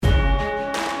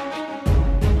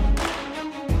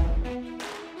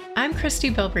I'm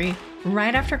Christy Bilbrey.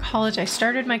 Right after college, I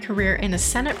started my career in a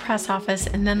Senate press office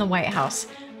and then the White House.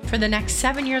 For the next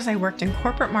 7 years, I worked in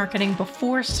corporate marketing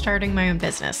before starting my own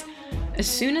business. As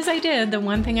soon as I did, the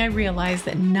one thing I realized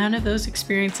that none of those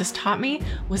experiences taught me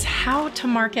was how to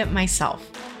market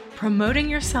myself. Promoting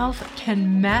yourself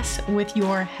can mess with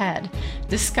your head.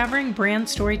 Discovering brand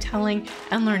storytelling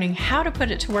and learning how to put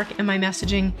it to work in my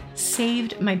messaging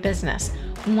saved my business.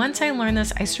 Once I learned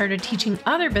this, I started teaching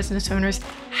other business owners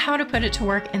how to put it to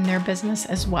work in their business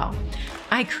as well.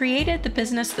 I created the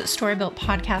Business That Story Built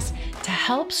podcast to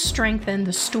help strengthen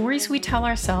the stories we tell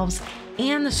ourselves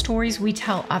and the stories we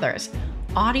tell others.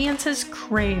 Audiences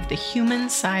crave the human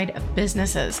side of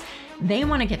businesses. They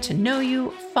want to get to know you,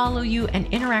 follow you, and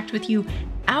interact with you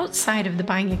outside of the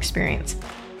buying experience.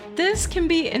 This can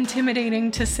be intimidating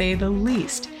to say the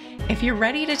least. If you're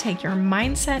ready to take your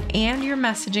mindset and your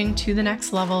messaging to the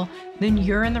next level, then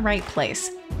you're in the right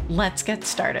place. Let's get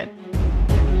started.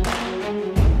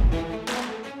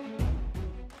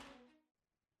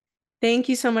 Thank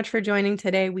you so much for joining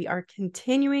today. We are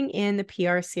continuing in the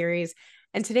PR series,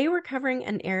 and today we're covering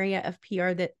an area of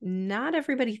PR that not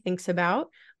everybody thinks about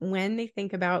when they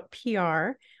think about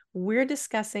PR. We're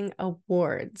discussing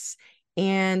awards,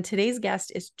 and today's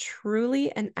guest is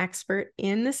truly an expert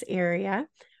in this area.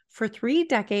 For 3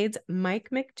 decades, Mike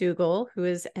McDougall, who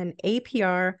is an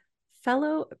APR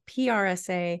fellow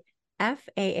PRSA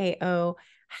FAAO,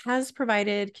 has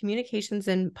provided communications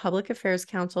and public affairs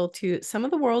counsel to some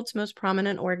of the world's most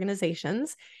prominent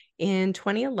organizations. In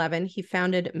 2011, he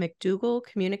founded McDougall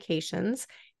Communications,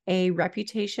 a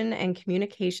reputation and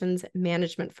communications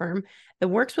management firm that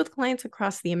works with clients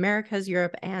across the Americas,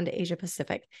 Europe, and Asia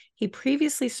Pacific. He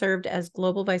previously served as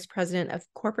Global Vice President of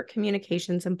Corporate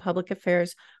Communications and Public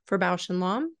Affairs for Bausch &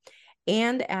 Lomb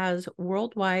and as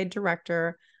Worldwide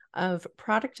Director of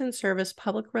Product and Service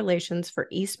Public Relations for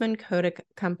Eastman Kodak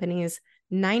Company's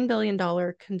 $9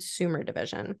 billion consumer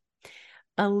division.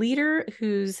 A leader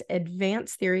whose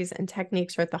advanced theories and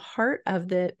techniques are at the heart of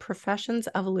the profession's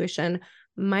evolution,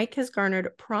 Mike has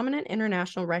garnered prominent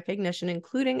international recognition,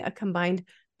 including a combined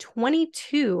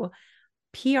 22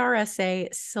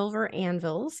 PRSA Silver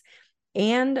Anvils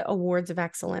and Awards of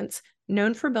Excellence.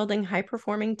 Known for building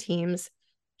high-performing teams,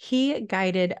 he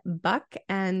guided Buck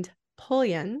and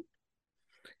Pullion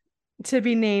to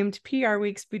be named PR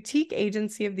Week's Boutique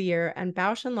Agency of the Year and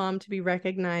Bausch & Lomb to be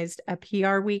recognized a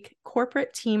PR Week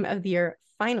Corporate Team of the Year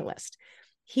finalist.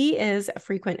 He is a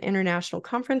frequent international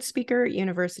conference speaker,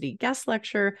 university guest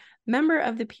lecturer, member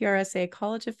of the PRSA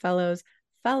College of Fellows,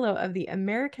 fellow of the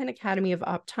American Academy of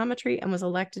Optometry, and was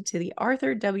elected to the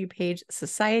Arthur W. Page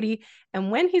Society. And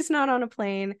when he's not on a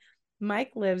plane,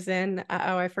 Mike lives in,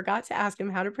 I forgot to ask him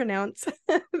how to pronounce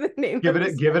the name. Give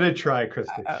it a try,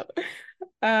 Christy.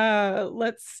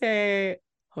 Let's say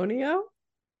Honio?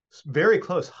 Very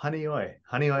close. Honioy,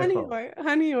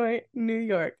 New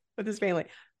York, with his family.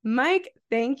 Mike,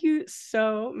 thank you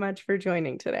so much for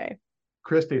joining today.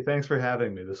 Christy, thanks for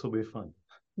having me. This will be fun.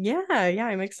 Yeah,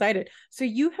 I'm excited. So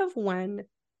you have won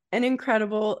an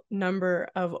incredible number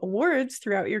of awards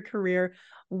throughout your career.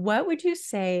 What would you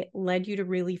say led you to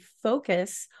really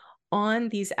focus on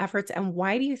these efforts, and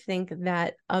why do you think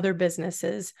that other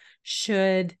businesses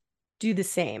should do the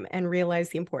same and realize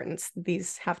the importance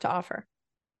these have to offer?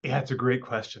 Yeah, it's a great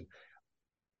question.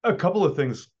 A couple of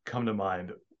things come to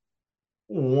mind.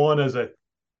 One is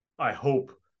I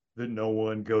hope that no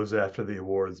one goes after the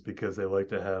awards because they like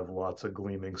to have lots of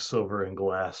gleaming silver and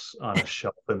glass on a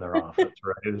shelf in their office,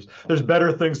 right? There's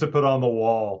better things to put on the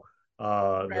wall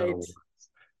than awards.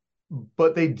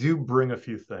 But they do bring a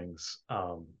few things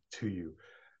to you.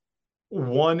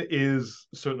 One is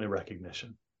certainly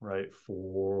recognition, right,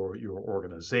 for your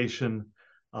organization,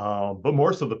 but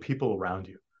more so the people around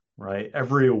you, right?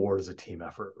 Every award is a team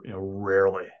effort.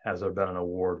 Rarely has there been an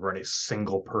award where any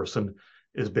single person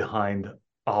is behind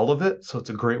all of it. So it's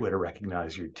a great way to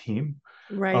recognize your team.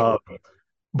 Right.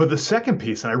 But the second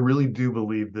piece, and I really do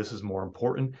believe this is more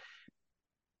important,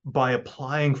 by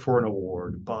applying for an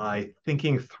award, by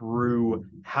thinking through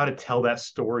how to tell that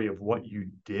story of what you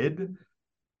did,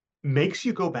 makes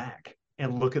you go back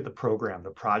and look at the program, the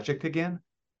project again,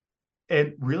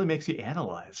 and really makes you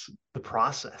analyze the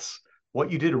process,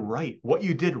 what you did right, what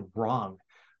you did wrong.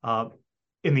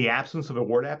 In the absence of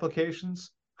award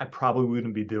applications, I probably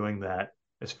wouldn't be doing that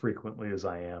as frequently as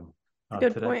I am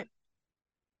Good today. point.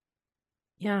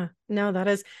 Yeah, no, that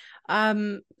is.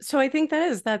 So I think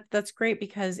that's great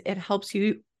because it helps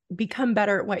you become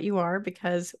better at what you are,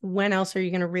 because when else are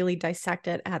you going to really dissect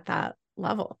it at that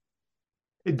level?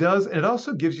 It does. And it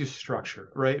also gives you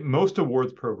structure, right? Most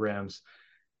awards programs,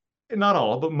 not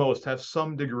all, but most have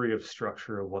some degree of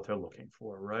structure of what they're looking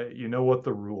for, right? You know what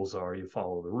the rules are, you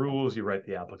follow the rules, you write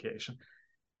the application.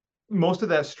 Most of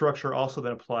that structure also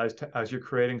then applies to as you're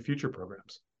creating future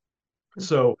programs.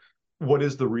 So, what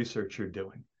is the research you're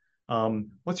doing?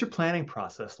 What's your planning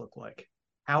process look like?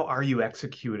 How are you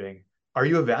executing? Are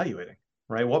you evaluating?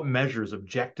 Right? What measures,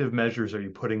 objective measures, are you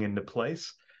putting into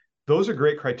place? Those are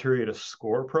great criteria to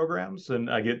score programs, and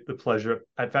I get the pleasure.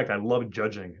 In fact, I love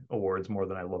judging awards more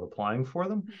than I love applying for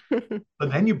them.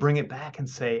 But then you bring it back and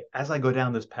say, as I go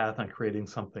down this path on creating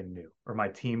something new, or my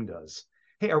team does,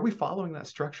 hey, are we following that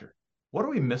structure? What are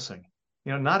we missing?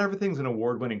 Not everything's an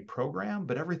award-winning program,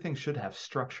 but everything should have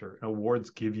structure. And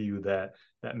awards give you that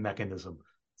mechanism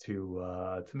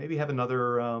to maybe have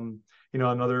another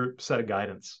set of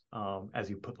guidance as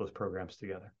you put those programs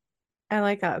together. I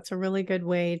like that. It's a really good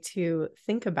way to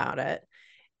think about it.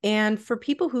 And for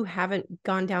people who haven't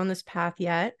gone down this path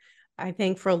yet, I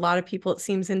think for a lot of people, it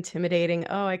seems intimidating.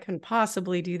 Oh, I couldn't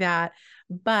possibly do that.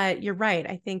 But you're right.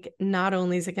 I think not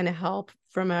only is it going to help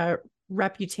from a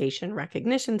reputation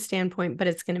recognition standpoint, but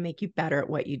it's going to make you better at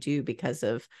what you do because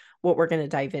of what we're going to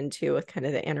dive into with kind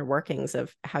of the inner workings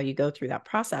of how you go through that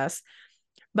process.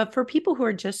 But for people who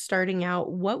are just starting out,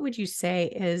 what would you say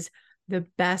is the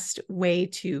best way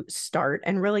to start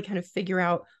and really kind of figure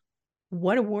out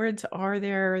what awards are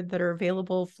there that are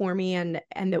available for me and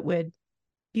that would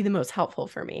be the most helpful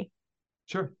for me?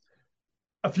 Sure.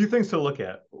 A few things to look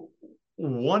at.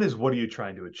 One is, what are you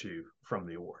trying to achieve from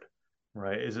the award?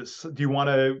 Right? Do you want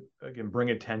to, again,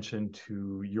 bring attention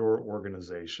to your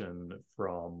organization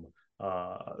from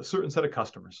a certain set of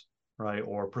customers, right?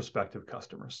 Or prospective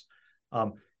customers?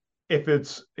 If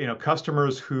it's,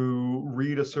 customers who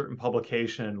read a certain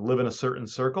publication, live in a certain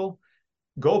circle,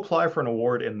 go apply for an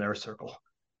award in their circle.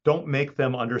 Don't make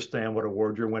them understand what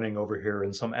award you're winning over here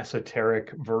in some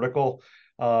esoteric vertical.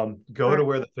 Go to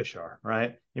where the fish are,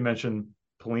 right? You mentioned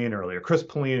Pauline earlier. Chris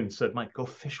Pauline said, Mike, go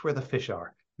fish where the fish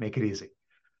are. Make it easy.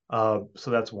 So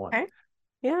that's one. Okay.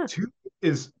 Yeah. Two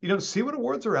is, see what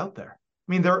awards are out there.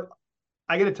 I mean,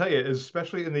 I got to tell you,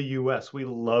 especially in the US, we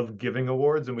love giving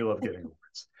awards and we love getting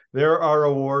awards. There are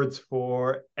awards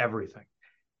for everything.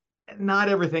 Not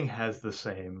everything has the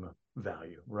same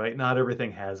value, right? Not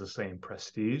everything has the same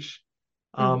prestige.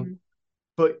 Mm-hmm.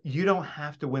 But you don't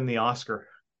have to win the Oscar,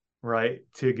 right,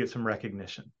 to get some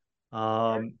recognition.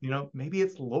 Maybe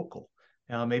it's local.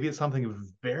 Maybe it's something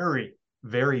very,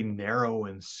 very narrow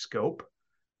in scope.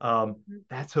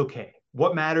 That's okay.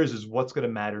 What matters is what's going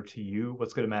to matter to you,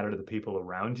 what's going to matter to the people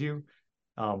around you.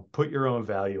 Put your own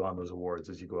value on those awards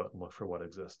as you go out and look for what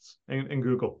exists. And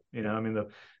Google, the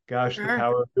Sure.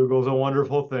 power of Google is a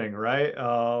wonderful thing, right?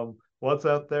 What's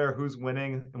out there, who's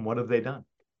winning, and what have they done?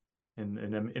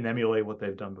 And emulate what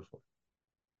they've done before.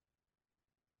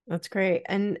 That's great.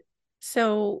 And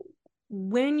so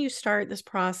when you start this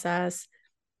process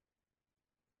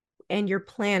and you're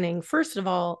planning, first of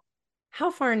all,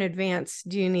 how far in advance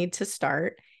do you need to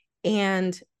start?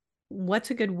 And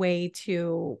what's a good way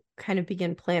to kind of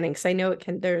begin planning? Because I know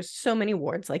there's so many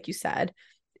awards, like you said,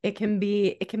 it can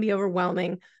be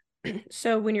overwhelming.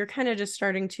 So when you're kind of just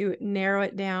starting to narrow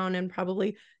it down and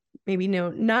probably maybe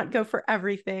not go for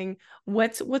everything,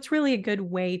 what's really a good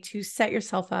way to set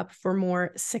yourself up for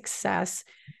more success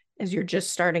as you're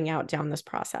just starting out down this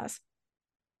process?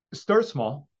 Start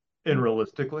small and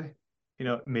realistically,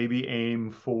 maybe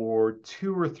aim for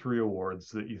 2 or 3 awards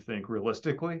that you think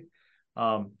realistically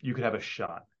you could have a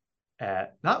shot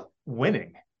at not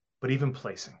winning, but even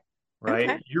placing, right?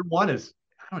 Okay. Your one is,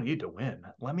 I don't need to win.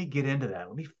 Let me get into that.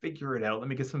 Let me figure it out. Let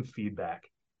me get some feedback.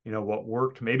 What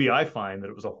worked. Maybe I find that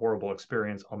it was a horrible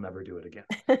experience. I'll never do it again.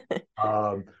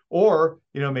 Or,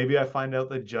 maybe I find out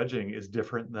that judging is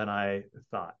different than I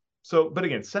thought. So, but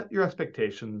again, set your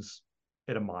expectations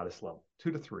at a modest level,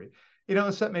 2 to 3,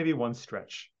 and set maybe one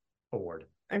stretch award.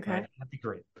 Okay. Right? That'd be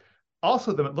great.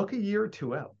 Also, then look a year or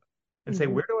two out and say,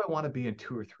 Mm-hmm. where do I want to be in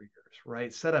 2 or 3 years,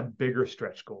 right? Set a bigger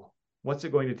stretch goal. What's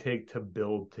it going to take to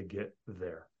build to get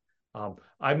there?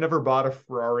 I've never bought a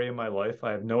Ferrari in my life.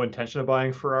 I have no intention of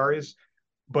buying Ferraris,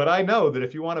 but I know that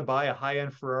if you want to buy a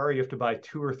high-end Ferrari, you have to buy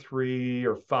 2 or 3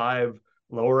 or 5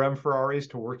 lower-end Ferraris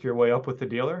to work your way up with the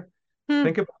dealer. Hmm.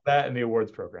 Think about that in the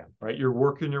awards program, right? You're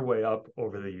working your way up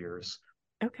over the years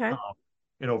Okay. um,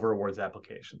 and over awards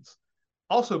applications.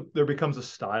 Also, there becomes a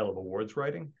style of awards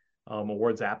writing,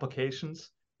 awards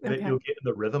applications that Okay. you'll get in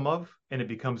the rhythm of, and it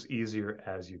becomes easier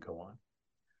as you go on.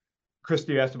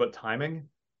 Christy, you asked about timing.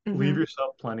 Mm-hmm. Leave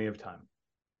yourself plenty of time.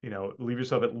 Leave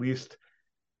yourself at least,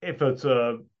 if it's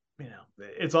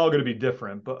it's all going to be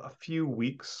different, but a few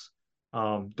weeks.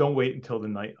 Don't wait until the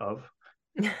night of.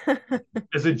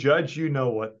 As a judge, you know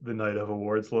what the night of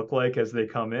awards look like as they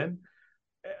come in.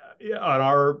 On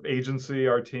our agency,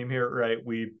 our team here, right,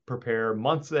 we prepare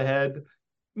months ahead.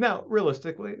 Now,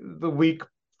 realistically, the week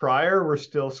prior, we're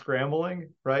still scrambling,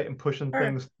 right, and pushing Sure.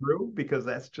 things through because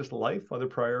that's just life. Other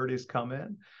priorities come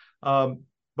in.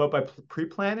 But by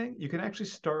pre-planning, you can actually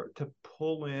start to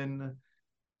pull in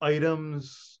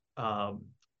items,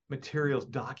 materials,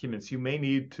 documents you may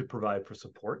need to provide for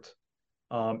support.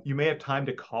 You may have time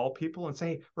to call people and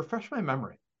say, refresh my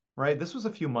memory, right? This was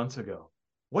a few months ago.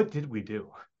 What did we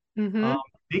do? Um, Mm-hmm.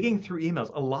 Digging through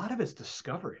emails, a lot of it's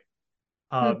discovery.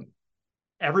 Um,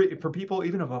 for people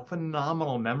even of a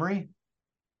phenomenal memory,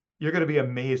 you're going to be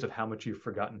amazed at how much you've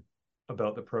forgotten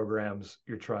about the programs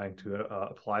you're trying to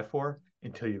apply for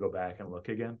until you go back and look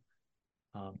again.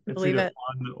 It's Believe either it.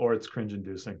 fun or it's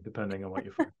cringe-inducing, depending on what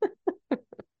you find.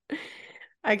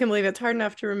 I can believe it's hard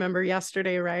enough to remember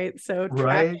yesterday, right? So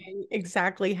Right? tracking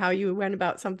exactly how you went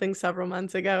about something several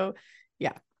months ago.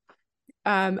 Yeah.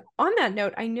 On that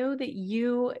note, I know that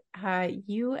you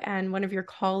and one of your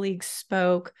colleagues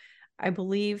spoke, I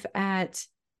believe, at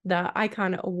the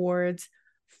Icon Awards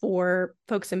for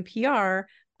folks in PR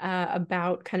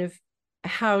about kind of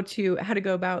how to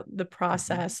go about the Mhm.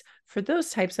 process for those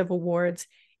types of awards.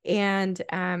 And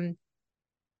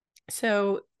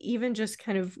so even just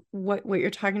kind of what you're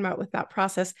talking about with that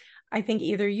process, I think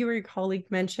either you or your colleague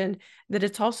mentioned that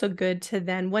it's also good to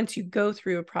then, once you go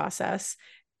through a process,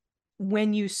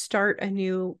 when you start a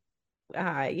new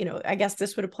I guess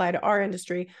this would apply to our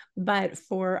industry, but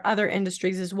for other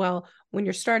industries as well, when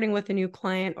you're starting with a new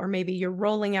client or maybe you're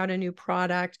rolling out a new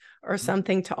product or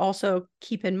something, to also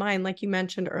keep in mind, like you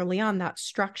mentioned early on, that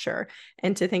structure,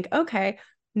 and to think, okay,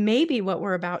 maybe what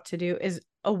we're about to do is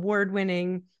award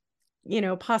winning,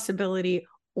 possibility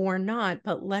or not,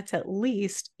 but let's at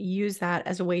least use that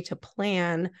as a way to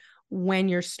plan when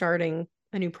you're starting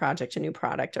a new project, a new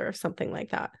product, or something like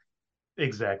that.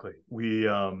 Exactly. We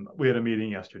had a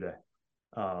meeting yesterday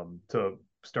to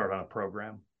start on a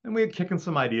program, and we had kicking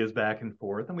some ideas back and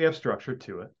forth, and we have structure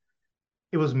to it.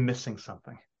 It was missing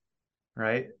something,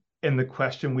 right? And the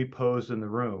question we posed in the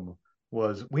room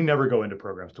was, we never go into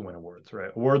programs to win awards, right?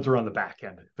 Awards are on the back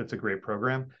end if it's a great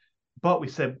program. But we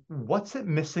said, what's it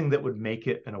missing that would make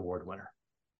it an award winner,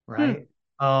 Hmm. right?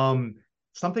 Um,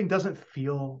 Something doesn't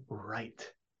feel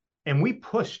right. And we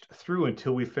pushed through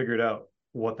until we figured out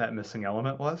what that missing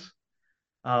element was.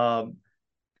 Um,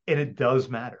 and it does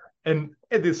matter. And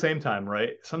at the same time,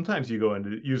 right? Sometimes you go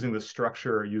into using the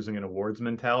structure or using an awards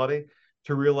mentality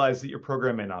to realize that your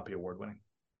program may not be award winning.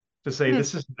 To say Hmm.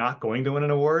 this is not going to win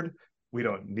an award, we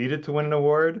don't need it to win an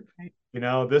award.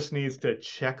 Right. This needs to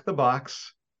check the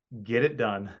box, get it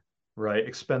done, right?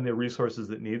 Expend the resources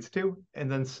it needs to, and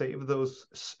then save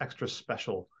those extra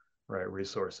special, right,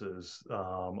 resources,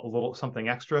 a little something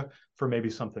extra for maybe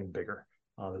something bigger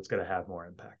that's going to have more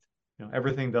impact.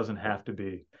 Everything doesn't have to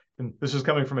be. And this is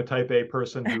coming from a type A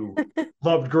person who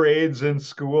loved grades in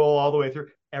school all the way through.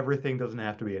 Everything doesn't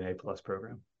have to be an A+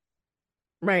 program.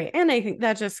 Right. And I think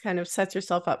that just kind of sets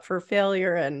yourself up for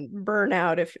failure and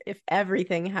burnout if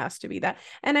everything has to be that.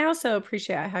 And I also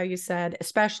appreciate how you said,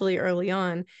 especially early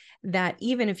on, that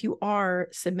even if you are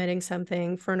submitting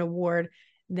something for an award,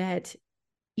 that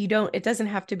it doesn't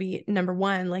have to be number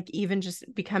one, like even just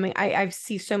becoming, I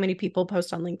see so many people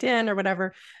post on LinkedIn or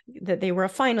whatever that they were a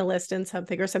finalist in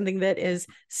something or something that is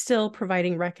still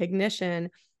providing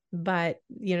recognition, but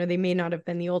they may not have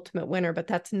been the ultimate winner, but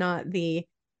that's not the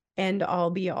end all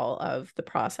be all of the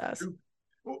process.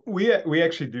 We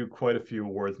actually do quite a few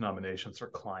awards nominations for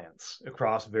clients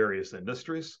across various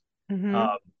industries. Mm-hmm.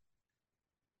 Uh,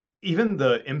 Even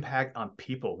the impact on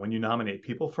people when you nominate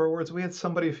people for awards. We had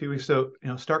somebody a few weeks ago,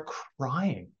 start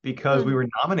crying because we Mm. were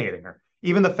nominating her.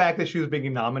 Even the fact that she was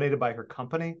being nominated by her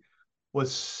company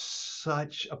was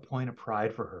such a point of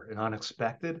pride for her and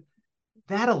unexpected.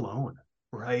 That alone,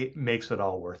 right, makes it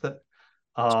all worth it.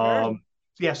 Sure.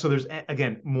 Yeah, so there's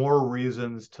again more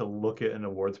reasons to look at an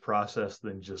awards process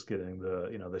than just getting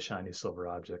the shiny silver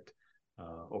object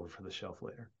over for the shelf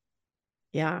later.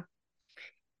 Yeah.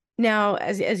 Now,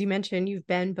 as you mentioned, you've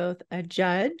been both a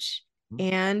judge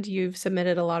and you've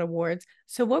submitted a lot of awards.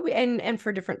 So and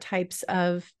for different types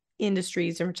of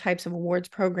industries or types of awards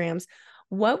programs,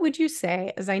 what would you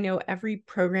say, as I know every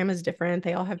program is different,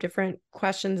 they all have different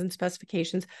questions and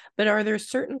specifications, but are there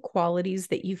certain qualities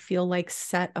that you feel like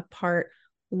set apart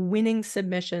winning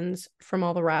submissions from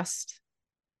all the rest?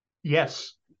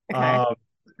 Yes, Okay. uh,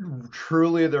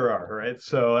 truly there are, right?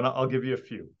 So, and I'll give you a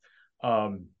few.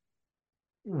 Um,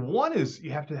 One is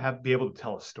you have to be able to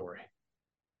tell a story,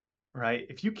 right?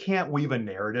 If you can't weave a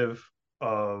narrative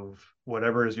of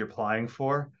whatever it is you're applying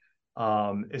for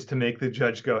is to make the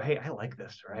judge go, hey, I like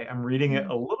this, right? I'm reading it Mm.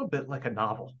 a little bit like a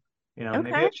novel. Maybe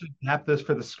Okay. I should adapt this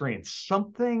for the screen.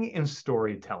 Something in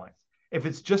storytelling. If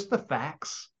it's just the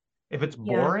facts, if it's Yeah.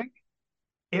 boring,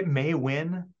 it may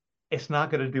win. It's not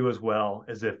going to do as well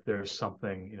as if there's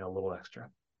something, a little extra.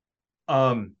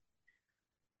 Um,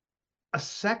 a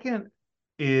second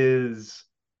is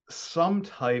some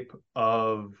type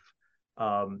of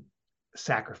um,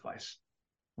 sacrifice,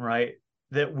 right?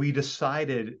 That we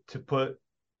decided to put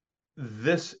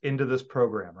this into this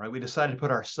program, right? We decided to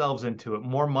put ourselves into it,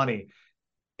 more money,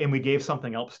 and we gave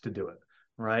something else to do it,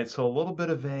 right? So a little bit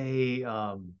of a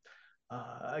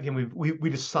again, we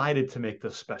decided to make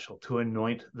this special, to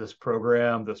anoint this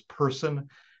program, this person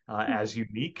as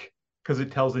unique, because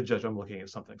it tells the judge I'm looking at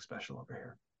something special over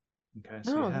here. Okay,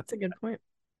 so you Oh, have that's a good point.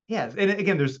 yeah, and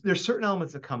again, there's certain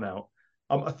elements that come out.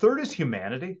 A third is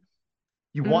humanity.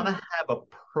 You want to Mm. have a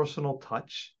personal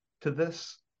touch to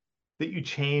this that you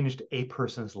changed a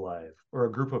person's life or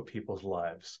a group of people's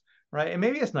lives, right? And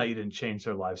maybe it's not you didn't change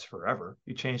their lives forever.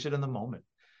 You changed it in the moment.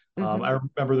 Hmm. I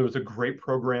remember there was a great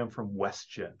program from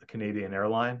WestJet, the Canadian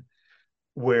airline,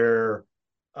 where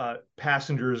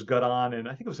passengers got on, and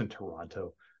I think it was in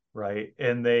Toronto, right?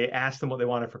 And they asked them what they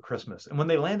wanted for Christmas. And when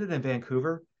they landed in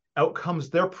Vancouver, out comes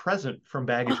their present from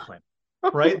baggage claim,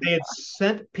 right? They had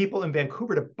sent people in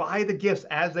Vancouver to buy the gifts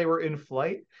as they were in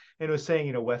flight. And it was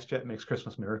saying, WestJet makes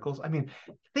Christmas miracles. I mean,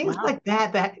 things Wow. like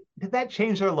that, did that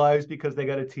change their lives because they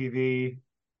got a TV?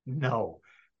 No.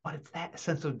 But it's that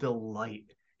sense of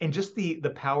delight and just the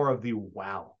power of the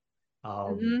wow.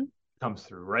 Um, Hmm. comes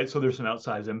through, right? So there's some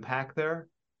outsized impact there.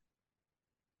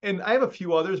 And I have a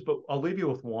few others, but I'll leave you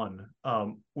with one,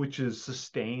 which is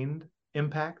sustained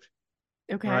impact,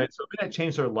 Okay. right? So it may not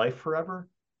change their life forever,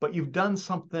 but you've done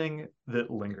something that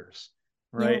lingers,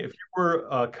 right? Yeah. If you were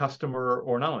a customer,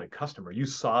 or not only a customer, you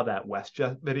saw that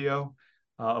WestJet video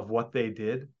of what they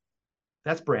did,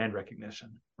 that's brand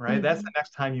recognition, right? That's the Hmm.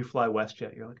 next time you fly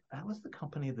WestJet, you're like, that was the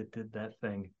company that did that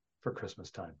thing for Christmas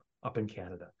time up in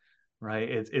Canada, right?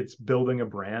 It's building a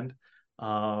brand.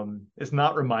 It's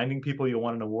not reminding people you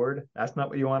won an award. That's not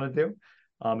what you want to do.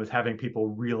 It's having people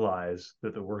realize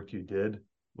that the work you did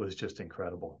was just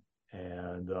incredible,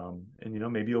 and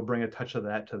maybe you'll bring a touch of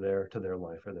that to their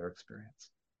life or their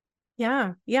experience.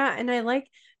 Yeah. Yeah. And I like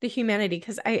the humanity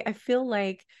because I feel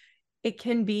like it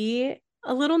can be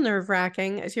a little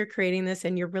nerve-wracking as you're creating this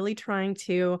and you're really trying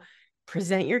to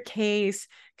present your case,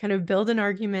 kind of build an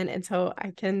argument. And so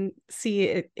I can see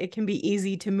it can be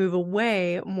easy to move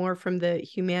away more from the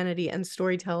humanity and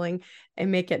storytelling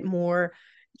and make it more,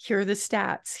 here are the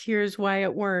stats, here's why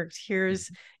it worked,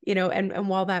 here's, and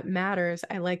while that matters,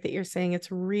 I like that you're saying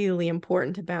it's really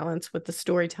important to balance with the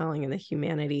storytelling and the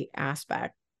humanity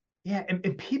aspect. Yeah,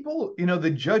 and people,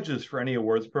 the judges for any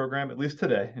awards program, at least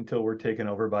today, until we're taken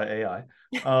over by AI,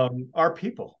 are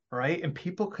people, right? And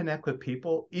people connect with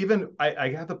people. Even I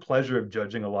have the pleasure of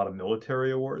judging a lot of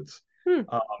military awards, Hmm.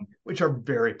 which are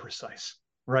very precise,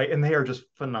 right? And they are just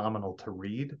phenomenal to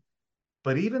read.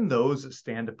 But even those that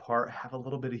stand apart have a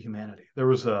little bit of humanity. There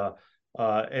was an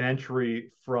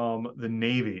entry from the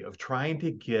Navy of trying to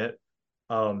get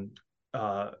um,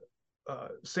 uh,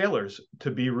 sailors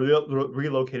to be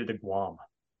relocated to Guam,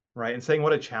 right? And saying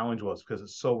what a challenge was because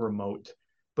it's so remote.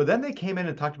 But then they came in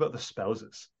and talked about the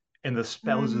spouses, and the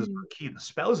spouses Mm. were key. The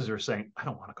spouses are saying, I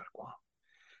don't want to go to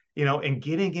Guam, and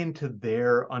getting into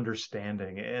their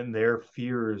understanding and their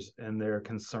fears and their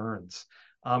concerns.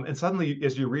 And suddenly,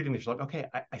 as you're reading this, you're like, okay,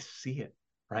 I see it,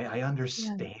 right? I Yeah.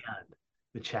 understand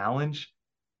the challenge.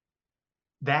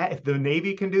 That if the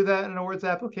Navy can do that in an awards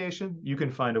application, you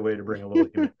can find a way to bring a little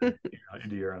humanity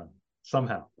into your own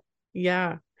somehow.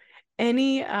 Yeah.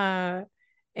 Any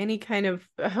kind of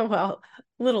well,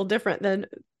 little different than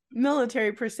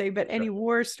military per se, but any Sure.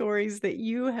 war stories that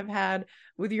you have had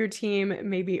with your team,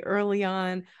 maybe early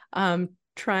on,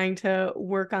 trying to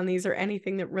work on these, or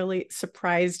anything that really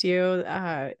surprised you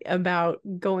about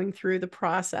going through the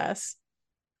process?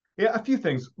 Yeah, a few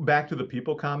things. Back to the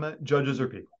people comment. Judges are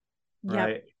people,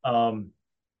 Yep. right?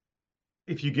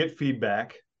 If you get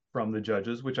feedback from the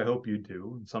judges, which I hope you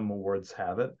do, and some awards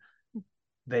have it,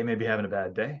 they may be having a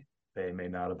bad day. They may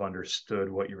not have understood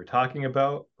what you were talking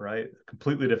about, right?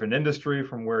 Completely different industry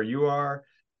from where you are.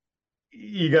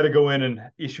 You got to go in and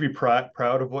you should be proud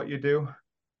of what you do,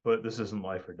 but this isn't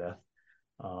life or death.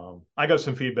 I got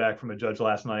some feedback from a judge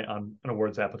last night on an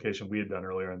awards application we had done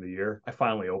earlier in the year. I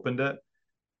finally opened it.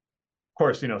 Of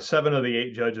course, 7 of the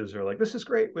 8 judges are like, this is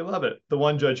great. We love it. The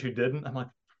one judge who didn't, I'm like,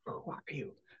 who are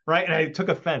you? Right. And I took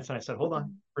offense and I said, hold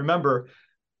on. Remember,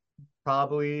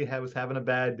 probably was having a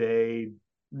bad day,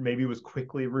 maybe was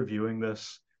quickly reviewing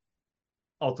this.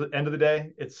 At the end of the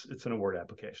day, it's an award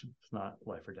application. It's not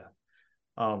life or death.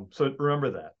 So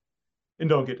remember that, and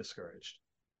don't get discouraged.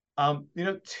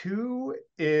 Two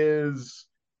is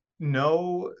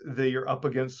know that you're up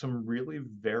against some really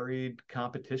varied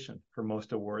competition for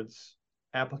most awards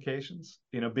applications.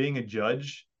 Being a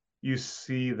judge, you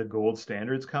see the gold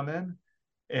standards come in,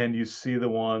 and you see the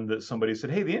one that somebody said,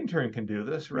 hey, the intern can do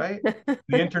this, right? The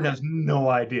intern has no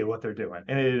idea what they're doing,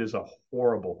 and it is a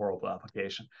horrible, horrible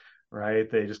application, right?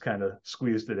 They just kind of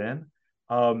squeezed it in.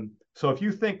 So if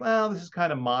you think, well, this is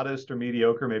kind of modest or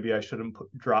mediocre, maybe I shouldn't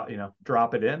drop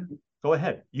it in. Go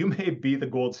ahead. You may be the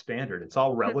gold standard. It's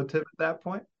all relative at that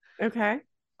point. Okay.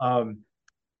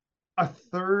 A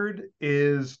third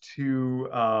is to,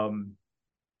 and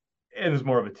it's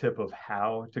more of a tip of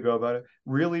how to go about it.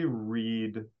 Really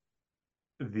read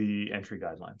the entry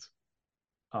guidelines.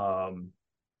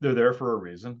 They're there for a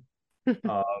reason.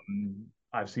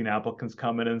 I've seen applicants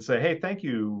come in and say, hey, thank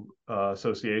you,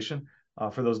 association,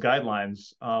 for those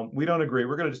guidelines. We don't agree.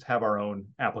 We're going to just have our own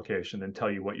application and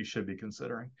tell you what you should be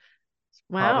considering. It's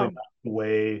probably Wow. not the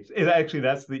way. Actually,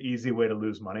 that's the easy way to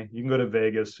lose money. You can go to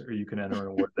Vegas, or you can enter an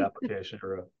awards application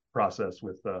or a process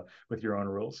with your own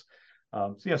rules.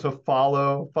 So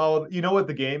follow. You know what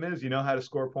the game is. You know how to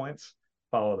score points.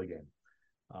 Follow the game.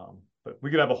 But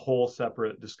we could have a whole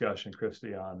separate discussion,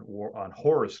 Christy, on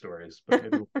horror stories. But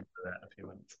maybe we'll get to that in a few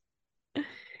minutes.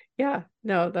 Yeah,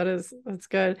 no, that's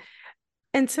good.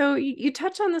 And so you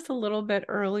touched on this a little bit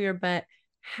earlier, but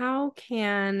how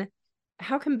can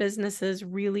businesses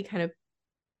really kind of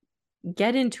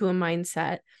get into a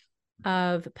mindset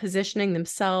of positioning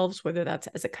themselves, whether that's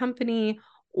as a company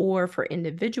or for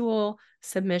individual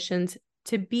submissions,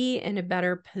 to be in a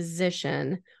better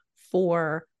position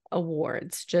for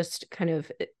awards? Just kind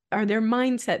of, are there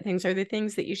mindset things? Are there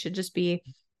things that you should just be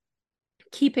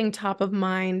keeping top of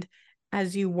mind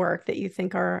as you work that you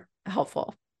think are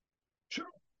helpful? Sure.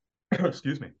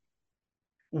 Excuse me.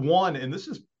 One, and this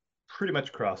is pretty much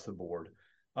across the board,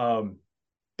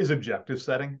 is objective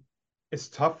setting. It's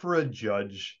tough for a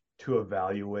judge to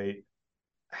evaluate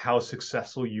how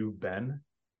successful you've been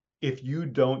if you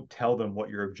don't tell them what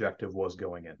your objective was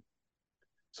going in.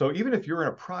 So even if you're in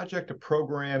a project, a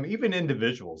program, even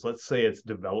individuals, let's say it's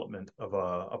development of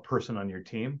a person on your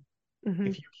team,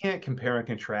 if you can't compare and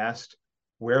contrast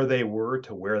where they were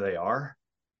to where they are,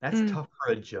 that's tough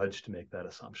for a judge to make that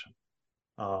assumption.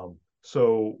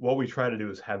 So what we try to do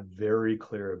is have very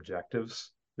clear objectives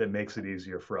that makes it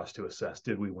easier for us to assess,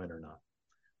 did we win or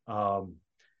not?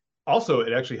 Also,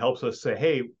 it actually helps us say,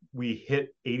 hey, we hit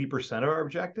 80% of our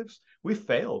objectives. We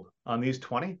failed on these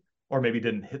 20, or maybe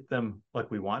didn't hit them like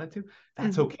we wanted to.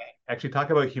 That's okay. Actually, talk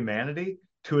about humanity.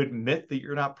 To admit that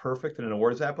you're not perfect in an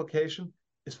awards application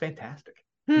is fantastic,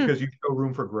 because you show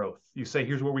room for growth. You say,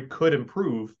 here's where we could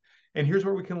improve, and here's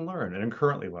where we can learn, and I'm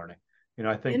currently learning.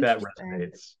 I think that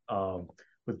resonates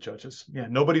with judges. Yeah,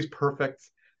 nobody's perfect.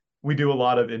 We do a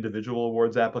lot of individual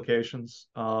awards applications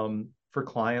for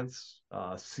clients,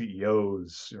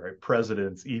 CEOs, right,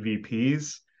 presidents,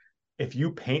 EVPs. If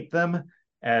you paint them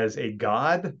as a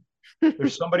god,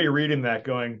 there's somebody reading that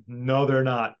going, no, they're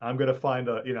not. I'm going to find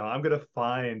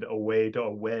a way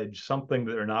to wedge something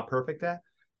that they're not perfect at.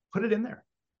 Put it in there,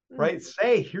 right?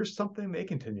 Say, here's something they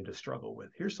continue to struggle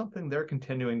with. Here's something they're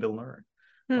continuing to learn.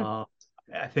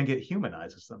 I think it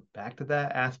humanizes them, back to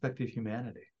that aspect of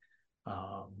humanity,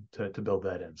 to build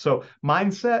that in. So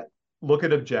mindset, look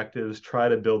at objectives, try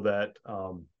to build that,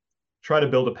 try to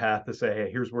build a path to say, hey,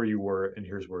 here's where you were and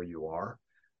here's where you are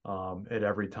at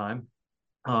every time.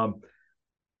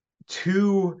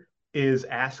 Two is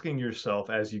asking yourself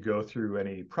as you go through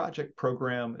any project,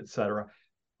 program, etc.,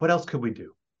 what else could we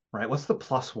do, right? What's the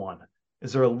plus one?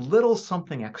 Is there a little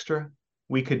something extra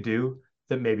we could do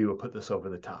that maybe will put this over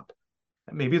the top?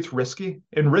 Maybe it's risky,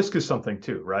 and risk is something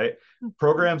too, right?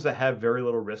 Programs that have very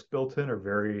little risk built in are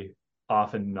very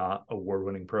often not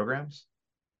award-winning programs.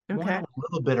 You want a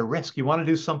little bit of risk. You want to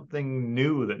do something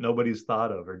new that nobody's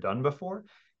thought of or done before.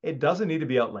 It doesn't need to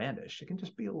be outlandish. It can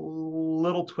just be a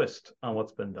little twist on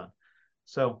what's been done.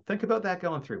 So think about that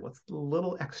going through. What's the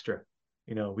little extra,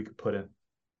 we could put in?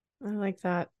 I like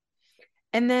that.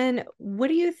 And then what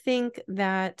do you think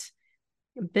that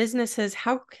businesses,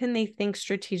 how can they think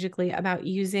strategically about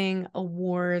using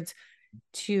awards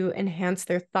to enhance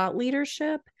their thought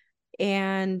leadership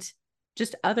and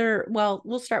just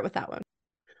we'll start with that one.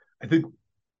 I think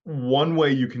one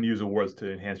way you can use awards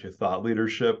to enhance your thought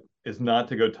leadership is not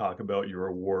to go talk about your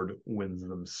award wins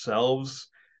themselves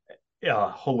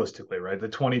holistically, right? The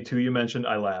 22 you mentioned,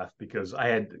 I laughed because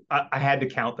I had to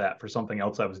count that for something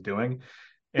else I was doing.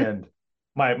 And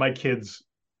my kids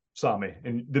saw me.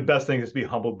 And the best thing is to be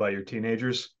humbled by your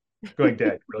teenagers going, Dad,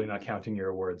 you're really not counting your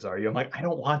awards, are you? I'm like, I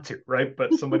don't want to, right?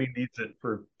 But somebody needs it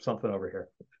for something over here.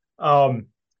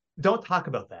 Don't talk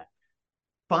about that.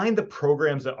 Find the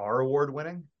programs that are award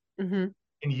winning Mm-hmm.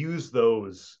 and use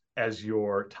those as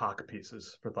your talk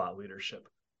pieces for thought leadership,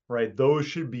 right? Those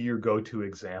should be your go-to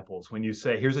examples. When you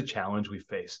say, here's a challenge we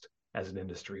faced as an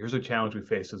industry, here's a challenge we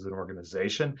faced as an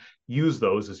organization, use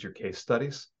those as your case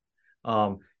studies.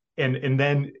 And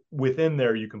then within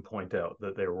there, you can point out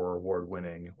that they were award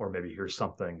winning, or maybe here's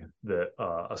something that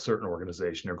a certain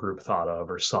organization or group thought of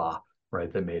or saw,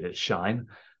 right, that made it shine.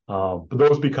 But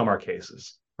those become our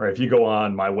cases, right? If you go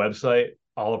on my website,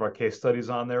 all of our case studies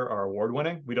on there are award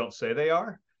winning. We don't say they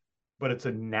are, but it's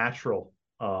a natural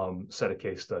set of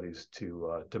case studies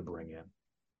to bring in.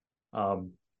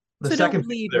 The So second don't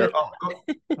piece lead there,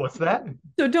 with what's that?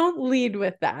 so don't lead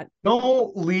with that.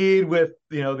 Don't lead with,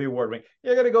 the award winning.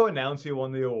 You're going to go announce you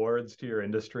won the awards to your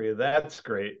industry. That's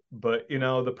great. But,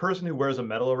 the person who wears a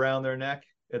medal around their neck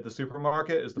at the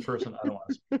supermarket is the person I don't want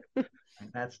to speak to. And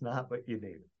that's not what you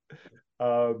need.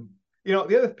 The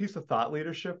other piece of thought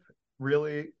leadership,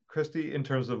 really, Christy, in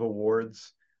terms of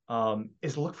awards,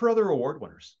 is look for other award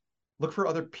winners. Look for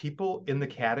other people in the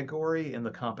category, in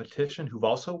the competition who've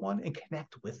also won, and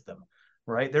connect with them,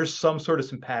 right? There's some sort of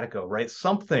simpatico, right?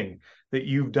 Something that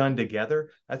you've done together.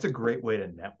 That's a great way to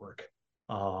network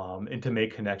and to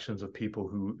make connections with people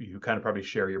who you kind of probably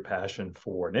share your passion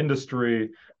for an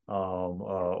industry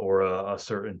or a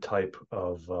certain type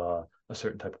of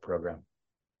program.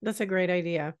 That's a great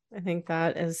idea. I think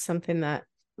that is something that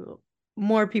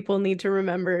more people need to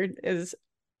remember is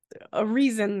a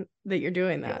reason that you're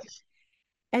doing that. Yes.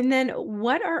 And then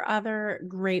what are other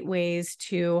great ways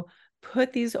to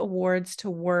put these awards to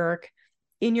work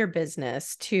in your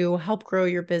business to help grow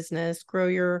your business, grow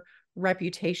your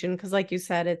reputation? Because like you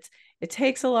said, it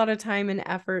takes a lot of time and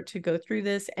effort to go through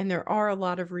this. And there are a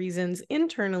lot of reasons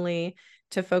internally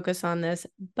to focus on this.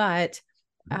 But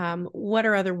what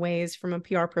are other ways from a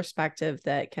PR perspective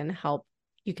that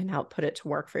you can help put it to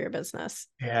work for your business?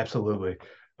 Yeah, absolutely.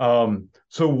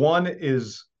 So one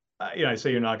is, I say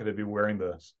you're not going to be wearing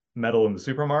the medal in the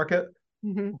supermarket,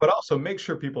 Mm-hmm. but also make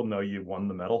sure people know you won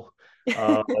the medal.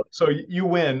 So you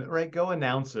win, right? Go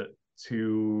announce it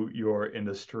to your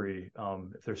industry.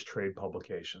 If there's trade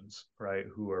publications, right,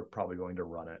 who are probably going to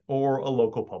run it, or a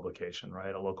local publication,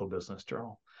 right, a local business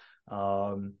journal.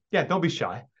 Yeah, don't be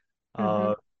shy.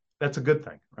 Mm-hmm. That's a good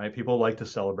thing, right? People like to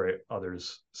celebrate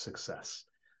others' success.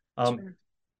 Sure.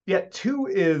 Yeah, two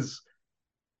is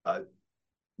uh,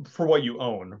 for what you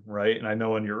own, right? And I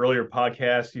know in your earlier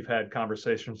podcast, you've had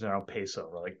conversations around peso,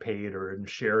 or like paid or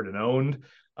shared and owned.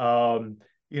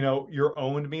 Your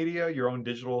owned media, your own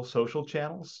digital social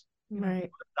channels, put Right.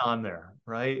 it on there,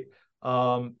 right?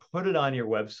 Put it on your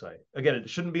website. Again, it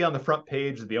shouldn't be on the front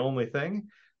page, the only thing,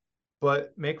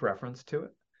 but make reference to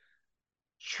it.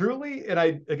 Truly, and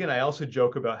I also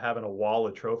joke about having a wall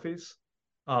of trophies.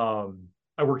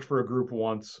 I worked for a group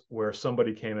once where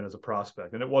somebody came in as a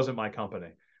prospect, and it wasn't my company.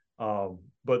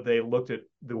 But they looked at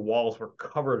the walls were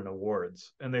covered in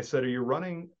awards, and they said, "Are you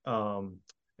running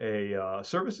a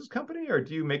services company, or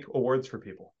do you make awards for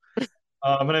people?" And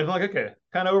I'm like, "Okay,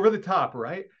 kind of over the top,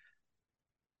 right?"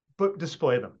 But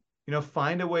display them.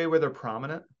 Find a way where they're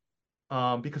prominent,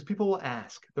 because people will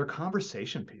ask. They're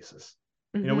conversation pieces.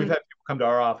 We've Mm-hmm. had people come to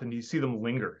our office and you see them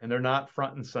linger, and they're not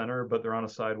front and center, but they're on a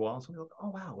side wall. So we go, "Oh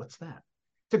wow, what's that?"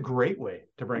 It's a great way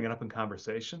to bring it up in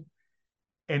conversation.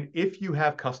 And if you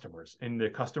have customers and the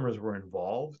customers were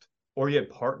involved, or you had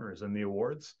partners in the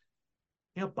awards,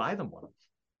 buy them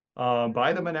one.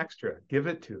 Buy them an extra, give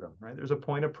it to them, right? There's a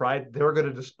point of pride. They're going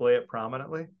to display it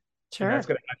prominently, and that's Sure.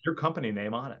 going to have your company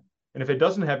name on it. And if it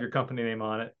doesn't have your company name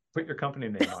on it, put your company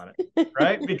name on it,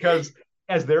 right? Because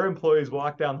as their employees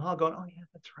walk down the hall going, "Oh yeah,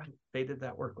 that's right, they did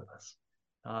that work with us."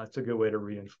 It's a good way to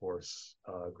reinforce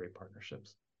great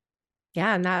partnerships.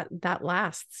 Yeah, and that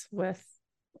lasts with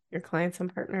your clients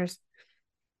and partners.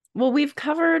 Well, we've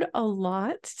covered a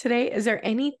lot today. Is there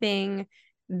anything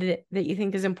that you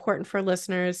think is important for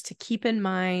listeners to keep in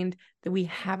mind that we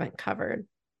haven't covered?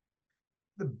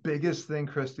 The biggest thing,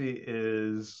 Christy,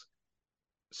 is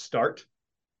start,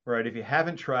 right? If you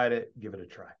haven't tried it, give it a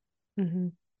try. Mm-hmm.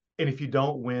 And if you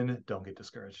don't win, don't get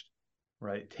discouraged,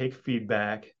 right? Take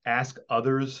feedback, ask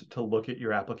others to look at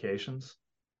your applications.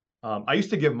 I used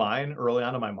to give mine early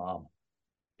on to my mom.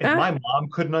 If Ah, my mom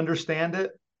couldn't understand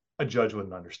it, a judge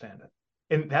wouldn't understand it.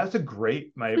 And that's a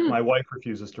great, hmm. my wife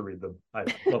refuses to read them. I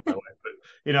love my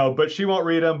wife, but she won't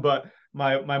read them. But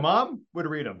my mom would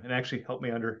read them and actually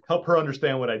help her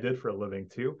understand what I did for a living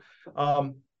too.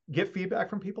 Get feedback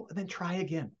from people and then try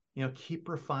again. keep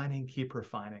refining, keep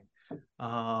refining.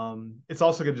 It's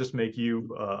also going to just make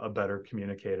you a better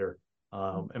communicator,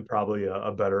 and probably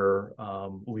a better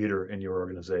leader in your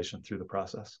organization through the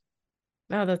process.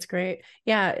 Oh, that's great.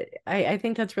 Yeah, I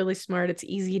think that's really smart. It's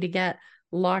easy to get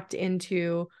locked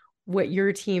into what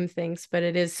your team thinks, but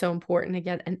it is so important to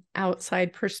get an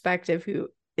outside perspective who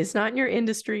is not in your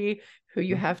industry, who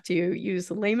you have to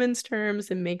use layman's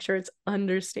terms and make sure it's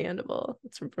understandable.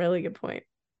 It's a really good point.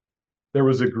 There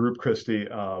was a group, Christy,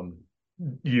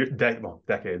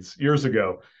 decades, years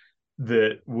ago,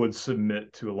 that would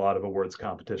submit to a lot of awards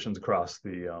competitions across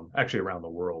actually around the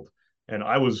world. And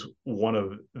I was one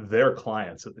of their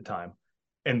clients at the time.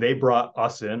 And they brought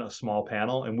us in a small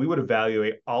panel, and we would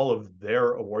evaluate all of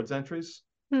their awards entries,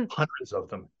 hundreds of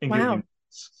them, and give you Wow.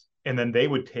 notes. And then they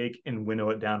would take and winnow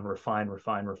it down, refine,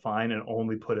 and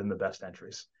only put in the best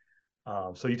entries.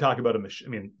 So you talk about a machine.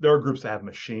 I mean, there are groups that have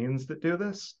machines that do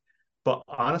this, but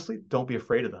honestly, don't be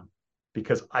afraid of them,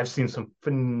 because I've seen some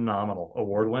phenomenal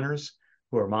award winners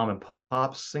who are mom and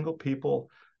pops, single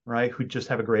people, right, who just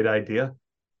have a great idea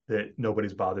that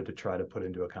nobody's bothered to try to put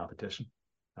into a competition.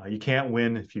 You can't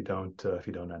win if you don't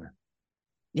enter.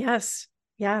 Yes.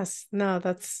 Yes. No,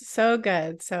 that's so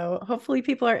good. So hopefully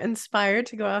people are inspired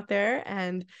to go out there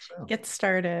and So, get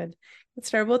started.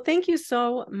 Well, thank you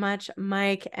so much,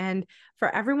 Mike. And for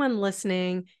everyone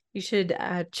listening, you should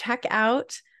check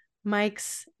out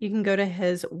you can go to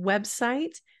his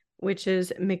website, which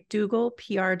is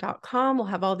McDougallPR.com. We'll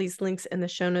have all these links in the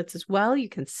show notes as well. You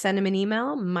can send him an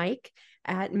email,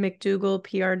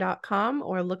 Mike@McDougallPR.com,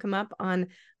 or look him up on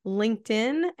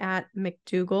LinkedIn at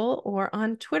McDougall or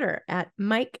on Twitter at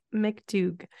Mike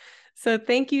McDougall. So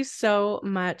thank you so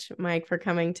much, Mike, for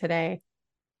coming today.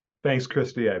 thanks,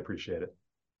 Christy. I appreciate it.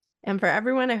 And for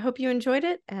everyone, I hope you enjoyed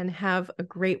it and have a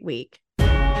great week.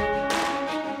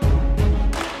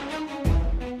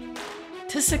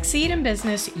 To succeed in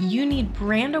business, you need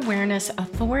brand awareness,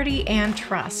 authority, and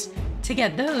trust. To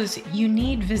get those, you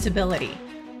need visibility.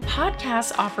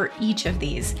 Podcasts offer each of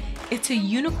these. It's a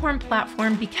unicorn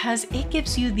platform because it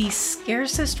gives you the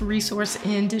scarcest resource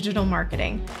in digital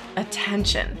marketing: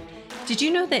 attention. Did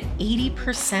you know that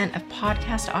 80% of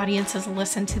podcast audiences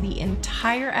listen to the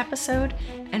entire episode,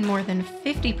 and more than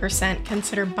 50%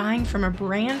 consider buying from a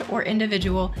brand or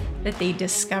individual that they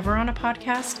discover on a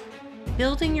podcast?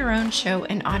 Building your own show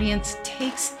and audience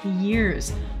takes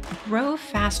years. Grow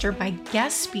faster by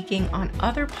guest speaking on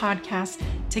other podcasts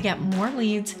to get more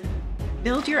leads,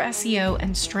 build your SEO,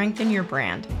 and strengthen your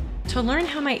brand. To learn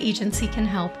how my agency can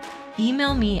help,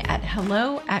 email me at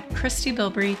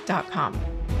hello@christybilbrey.com.